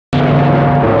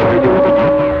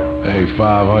say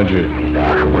 500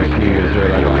 sneakers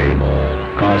that I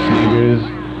got. Car sneakers,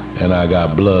 and I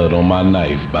got blood on my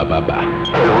knife. Bye, bye, bye. I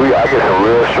get some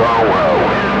real strong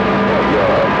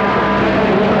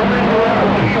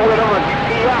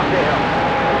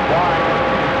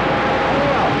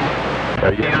I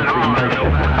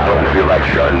don't feel like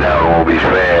shutting down all these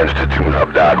fans to tune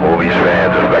up, Doc. All these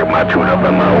fans affect my tune up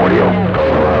and my audio.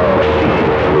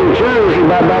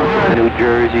 New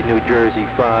Jersey,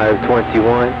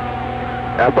 521.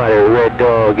 How about a Red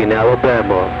Dog in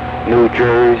Alabama? New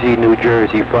Jersey, 5. This is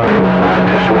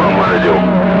what I'm gonna do.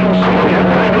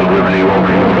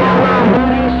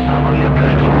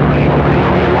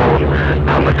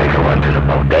 I'm gonna take a run to the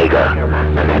bodega,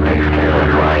 and that takes care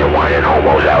of Ryan whining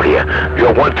homos out here. Yo,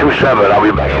 127, I'll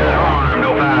be back in.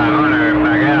 No 500,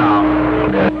 back out.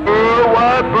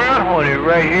 Ny Brown Hornet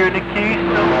right here in the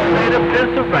Keystone State of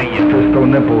Pennsylvania. Pistol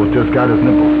nipples, just got his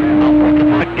nipples.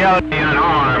 Galaxy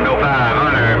unarmed, no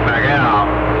 500, back out.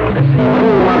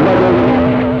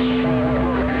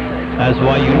 That's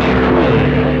why you need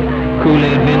Kool-Aid.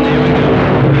 Kool-Aid been there and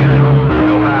gone.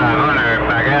 No 500,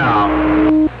 back out.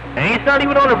 And it's not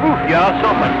even on the roof, y'all. It's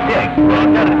on my deck.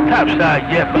 Not at the top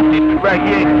side yet, but it's right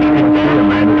here. Yeah,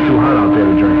 man, it's too hot out there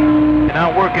to drink. And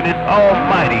I'm working this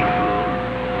almighty,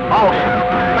 awesome,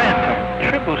 phantom,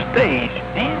 triple stage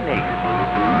DNA.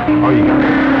 Oh, you got it.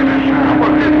 I'm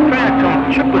working this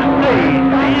phantom, triple stage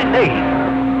DNA.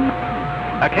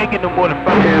 I can't get no more than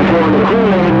 5.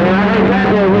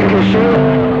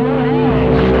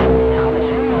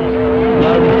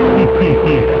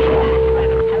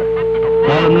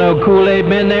 Let them know Kool-Aid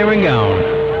been there and gone.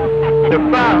 The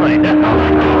 500, that's all I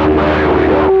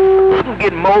know. I'm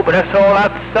getting more, but that's all I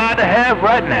decide to have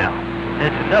right now.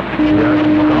 That's enough to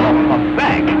keep off my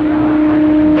back.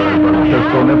 But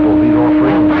pistol nipples, these all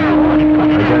frequency. I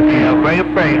guess, you know, Bring it.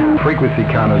 frequency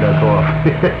counter, that's off.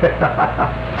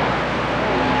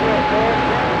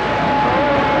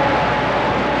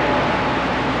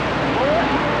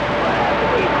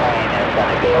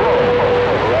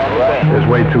 It's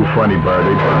way too funny, Bird.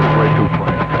 It's way too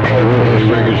funny. Hey,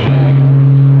 Ricochet.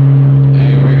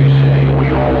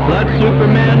 Let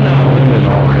Superman know.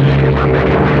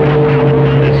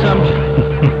 Some...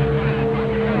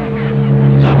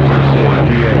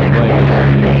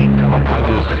 I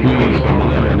just squeezed some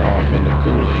lemon off in the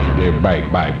Kool-Aid. They're bite.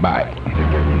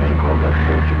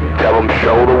 Tell them,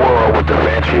 show the world with the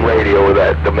fancy radio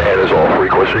that the man is all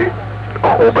frequency.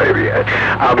 Oh, baby.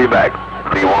 I'll be back.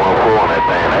 B104 on that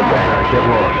thing. Get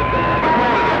lost.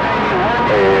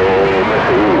 Hey,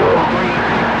 Mr. Eagle.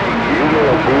 You get a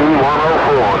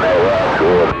B104 on that rock.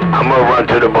 I'm gonna run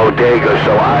to the bodega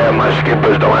so I and my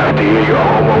skippers don't have to hear your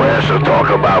homo asses talk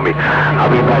about me. I'll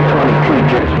be back 22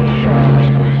 just.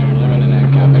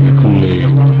 Kool-Aid.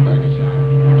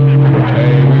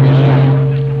 Hey,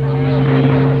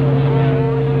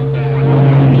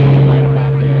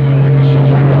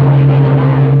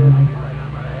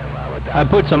 I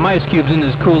put some ice cubes in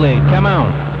this Kool-Aid. Come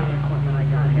on.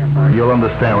 You'll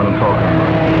understand what I'm talking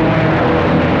about.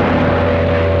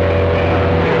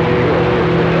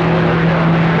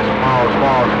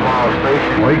 Small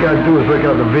station. All you gotta do is look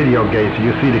at the video gate so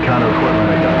you see the kind of equipment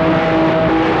they got.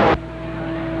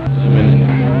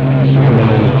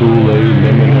 lemon in the Kool-Aid,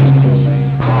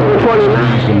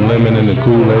 squeeze some lemon in the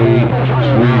Kool-Aid,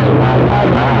 squeeze some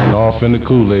lemon off in the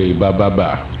Kool-Aid. Bye.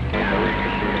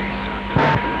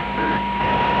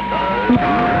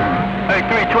 Hey,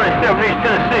 327 East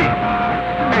Tennessee.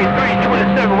 Hey,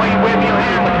 327, why you wave me your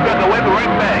hand when you got the wave it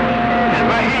right back? And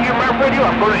right here, you my radio,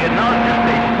 I'm going to acknowledge the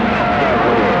station.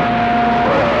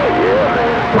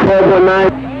 Let them know.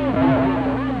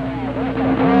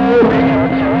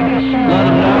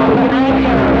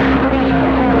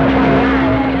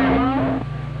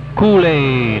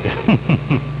 Kool-Aid.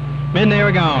 Been there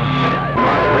and gone.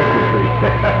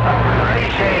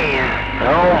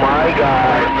 Oh my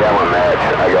God! Tell him that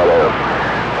I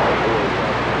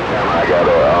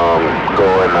gotta go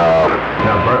and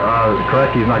Now,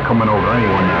 correct, he's not coming over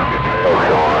anyone now.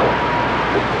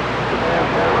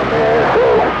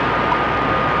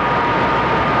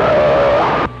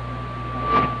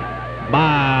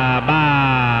 Bye.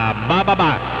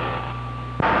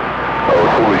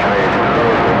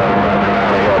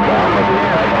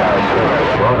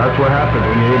 Well, that's what happens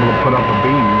when you're able to put up a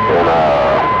beam.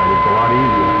 It's a lot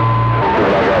easier.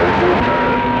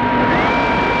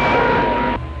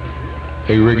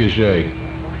 Hey, Ricochet,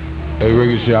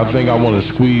 I think I want to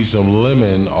squeeze some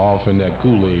lemon off in that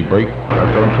Kool-Aid break.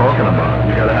 That's what I'm talking about.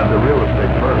 You gotta have the real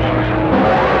estate first.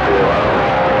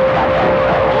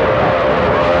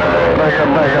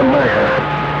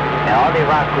 Now all the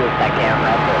rock groups I can't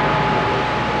remember.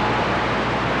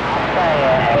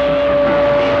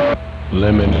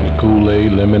 Lemon in the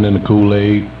Kool-Aid, lemon in the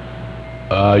Kool-Aid.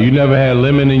 You never had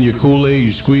lemon in your Kool-Aid?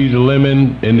 You squeeze the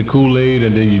lemon in the Kool-Aid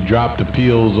and then you drop the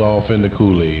peels off in the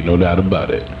Kool-Aid, no doubt about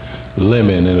it.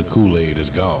 Lemon in the Kool-Aid is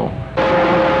gone.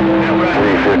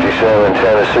 357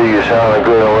 Tennessee, you sounding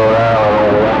good on Rhode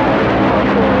Island.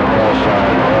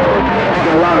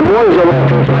 A lot of boys over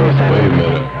there. Wait a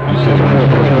minute. You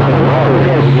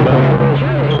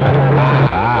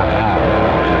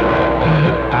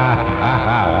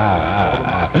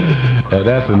said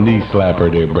that's a knee slapper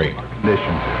there, break.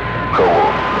 Conditions. Come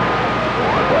on.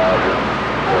 1,000.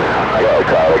 I got a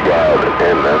call a guy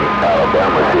in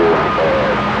Alabama here.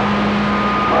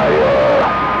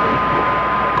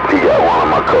 He got one of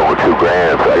my COBRA 2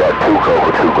 grands. I got 2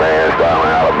 COBRA 2 grands down in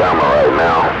Alabama right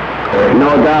now.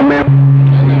 No doubt, man. I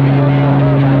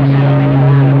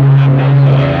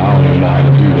don't even know how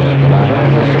to do that,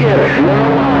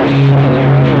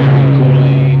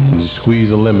 but just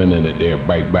squeeze a lemon in it there,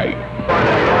 bite, bite.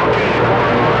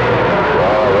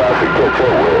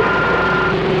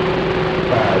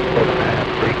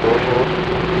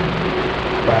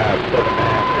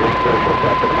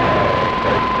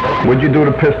 What'd you do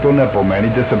to Pistol Nipple, man? He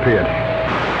disappeared.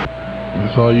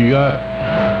 That's all you got?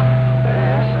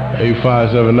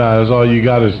 8579, that's all you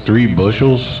got is 3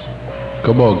 bushels?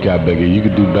 Come on, Cat Bigger, you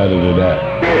could do better than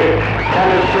that.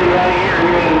 Tennessee, I hear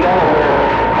you in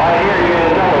Delaware. I hear you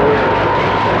in Delaware.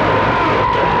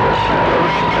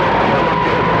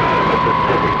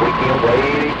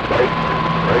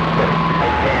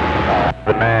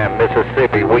 The 9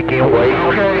 Mississippi weekend wait.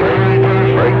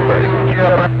 Break.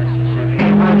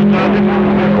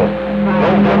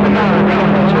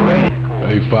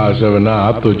 8579,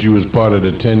 I thought you was part of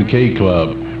the 10K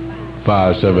club.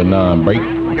 579, break.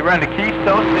 You run the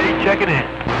Keystone City, check it in.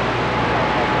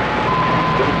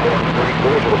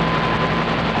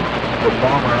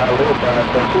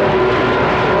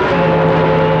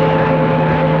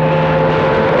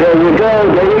 There you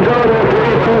go,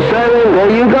 327,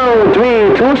 there you go,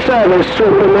 327,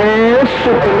 Superman.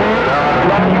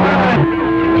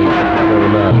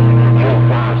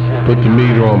 8579. Put the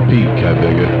meter on peak, Cat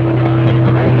Bigger.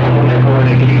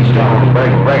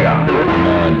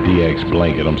 9 DX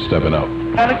blanket, I'm stepping up.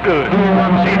 Kinda good.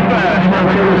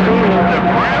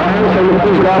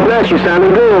 God bless you,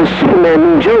 sounding good. Superman,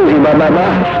 New Jersey, bye. Bing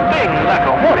like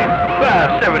a hornet.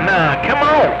 579, come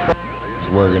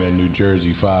on. Working in New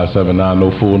Jersey, 579,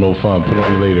 no fool, no fun. Put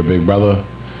on you later, big brother.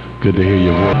 Good to hear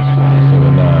your voice,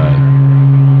 579.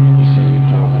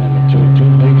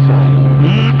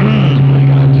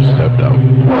 I just stepped out.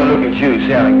 Look at you,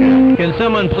 sounding good. Can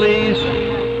someone please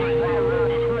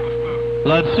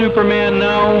let Superman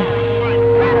know?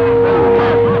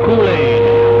 Kool-Aid.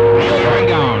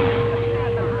 Bring on.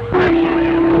 What's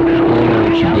going on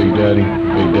with you, Big Daddy?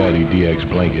 Big Daddy DX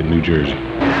Blanket, New Jersey.